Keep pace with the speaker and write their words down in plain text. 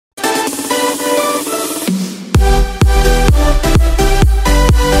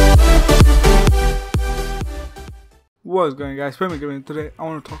What's going on, guys? PremierGamer. Today I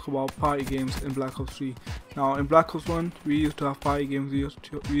want to talk about party games in Black Ops 3. Now in Black Ops 1 we used to have party games.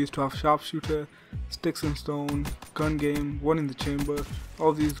 We used to have sharpshooter, sticks and stone, gun game, one in the chamber,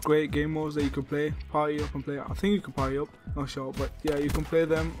 all these great game modes that you could play, party up and play. I think you could party up, not sure, but yeah, you can play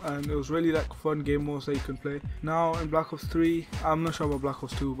them, and it was really like fun game modes that you can play. Now in Black Ops 3, I'm not sure about Black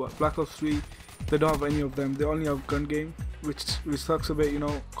Ops 2, but Black Ops 3 they don't have any of them. They only have gun game, which sucks a bit, you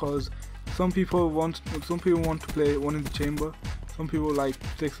know, cause some people want to play one in the chamber, some people like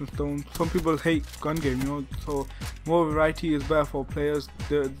sticks and stones, some people hate gun game, you know. So more variety is better for players.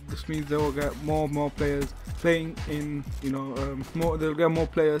 This means they will get more players playing in, you know, they'll get more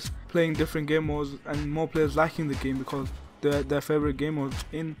players playing different game modes and more players liking the game because their favorite game modes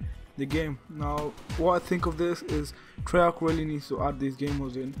in the game. Now what I think of this is Treyarch really needs to add these game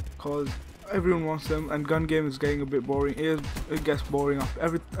modes in, because everyone wants them, and gun game is getting a bit boring. It gets boring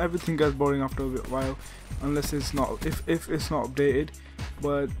after everything gets boring after a bit while, unless it's not if it's not updated.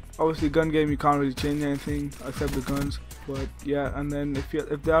 But obviously gun game you can't really change anything except the guns. But yeah, and then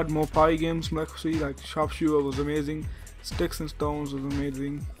if they add more party games, like sharpshooter was amazing, sticks and stones was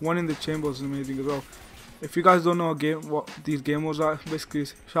amazing, one in the chamber was amazing as well. If you guys don't know what these game modes are, basically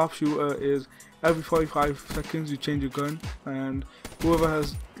sharpshooter is every 45 seconds you change your gun, and whoever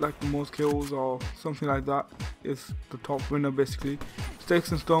has like the most kills or something like that is the top winner basically.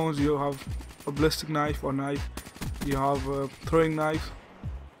 Sticks and stones, you have a ballistic knife or knife, you have a throwing knife,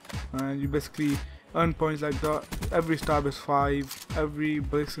 and you basically earn points like that. Every stab is 5, every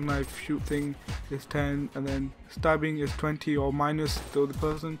ballistic knife shoot thing is 10, and then stabbing is 20 or minus the other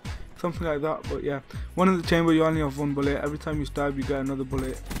person, something like that. But yeah, one in the chamber you only have one bullet. Every time you stab you get another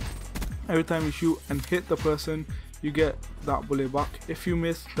bullet. Every time you shoot and hit the person you get that bullet back. If you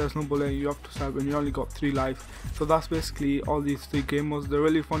miss, there's no bullet, you have to stab, and you only got 3 lives. So that's basically all these 3 game modes. They're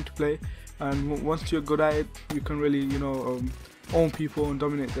really fun to play, and once you're good at it you can really, you know, own people and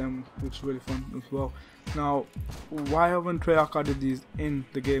dominate them, which is really fun as well. Now why haven't Treyarch added these in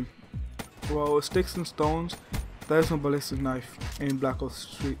the game? Well, sticks and stones, there's no ballistic knife in Black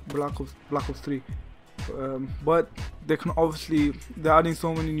Ops 3. But they can obviously, they're adding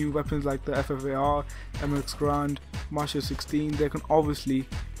so many new weapons like the FFAR, MX Grand, Marshal 16. They can obviously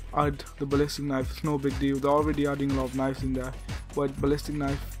add the ballistic knife. It's no big deal. They're already adding a lot of knives in there, but ballistic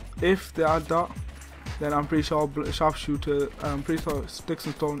knife, if they add that, then I'm pretty sure sharpshooter, I'm pretty sure sticks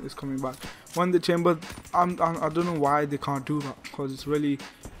and stone is coming back. One in the chamber, I don't know why they can't do that, because it's really,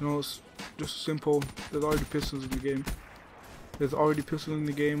 you know, it's just simple. There's already pistols in the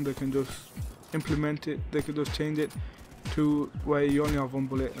game. They can just implement it. They could just change it to where you only have one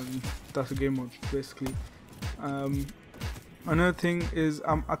bullet, and that's a game mode basically. Another thing is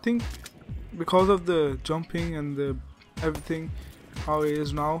I think because of the jumping and the everything how it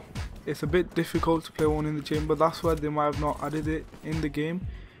is now, it's a bit difficult to play one in the chamber. That's why they might have not added it in the game,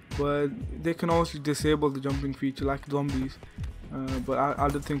 but they can also disable the jumping feature like zombies. But I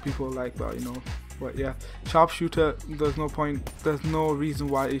don't think people like that, you know. But yeah, sharpshooter, there's no reason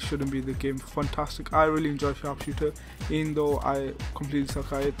why it shouldn't be the game. Fantastic. I really enjoy sharpshooter, even though I completely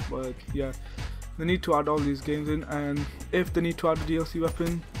suck at it. But yeah, they need to add all these games in, and if they need to add a DLC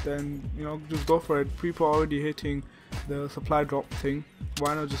weapon, then, you know, just go for it. People are already hating the supply drop thing,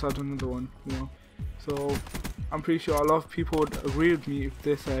 why not just add another one, you know? So I'm pretty sure a lot of people would agree with me if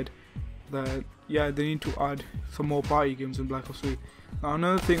they said that yeah, they need to add some more party games in Black Ops 3. Now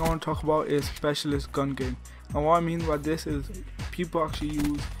another thing I want to talk about is specialist gun game. And what I mean by this is people actually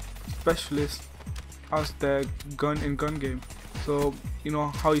use specialists as their gun in gun game. So you know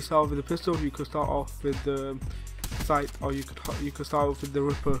how you start off with the pistol, you could start off with the sight, or you could start off with the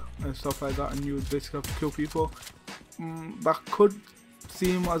Ripper and stuff like that, and you would basically have to kill people. That could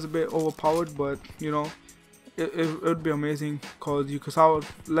seem as a bit overpowered, but you know, it would be amazing, because you could start,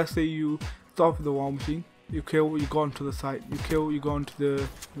 let's say you start with the war machine, you kill, you go onto the site, you kill, you go onto the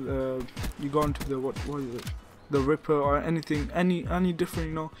what is it, the Ripper, or anything, any different,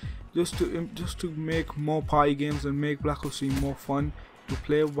 you know, just to make more party games and make Black Ops 3 more fun to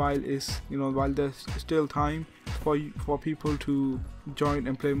play while there's still time for people to join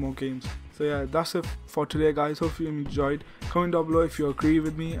and play more games. So yeah, that's it for today, guys. Hope you enjoyed. Comment down below if you agree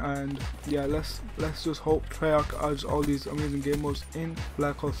with me, and yeah, let's just hope Treyarch adds all these amazing game modes in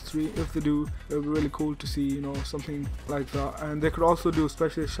Black Ops 3. If they do, it would be really cool to see, you know, something like that. And they could also do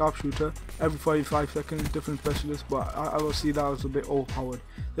specialist sharpshooter every 45 seconds, different specialists, but I will see that as a bit overpowered.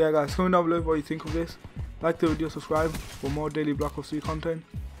 So yeah, guys, comment down below what you think of this. Like the video, subscribe for more daily Black Ops 3 content.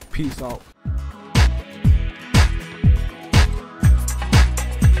 Peace out.